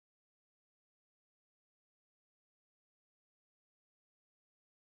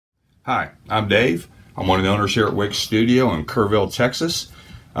Hi, I'm Dave. I'm one of the owners here at Wicks Studio in Kerrville, Texas.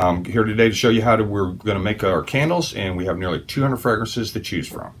 I'm here today to show you how we're going to make our candles, and we have nearly 200 fragrances to choose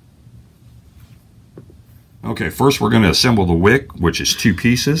from. Okay, first we're going to assemble the wick, which is 2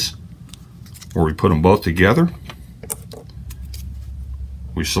 pieces, where we put them both together.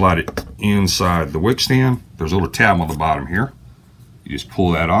 We slide it inside the wick stand. There's a little tab on the bottom here. You just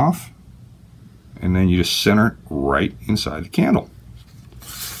pull that off, and then you just center it right inside the candle.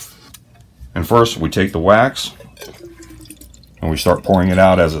 And first we take the wax and we start pouring it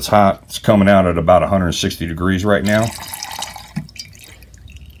out as it's hot. It's coming out at about 160 degrees right now.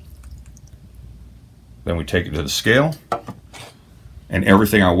 Then we take it to the scale, and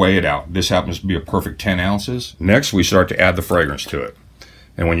everything I weigh it out. This happens to be a perfect 10 ounces. Next we start to add the fragrance to it.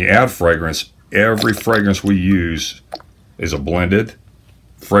 And when you add fragrance, every fragrance we use is a blended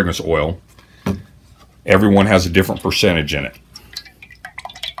fragrance oil. Everyone has a different percentage in it.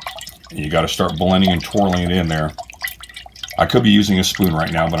 You got to start blending and twirling it in there. I could be using a spoon right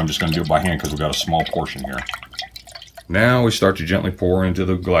now, but I'm just going to do it by hand because we've got a small portion here. Now we start to gently pour into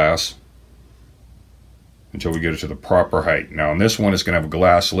the glass until we get it to the proper height. Now on this one, it's going to have a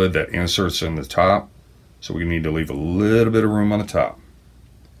glass lid that inserts in the top, so we need to leave a little bit of room on the top.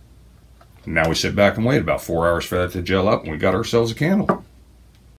 Now we sit back and wait about 4 hours for that to gel up, and we got ourselves a candle.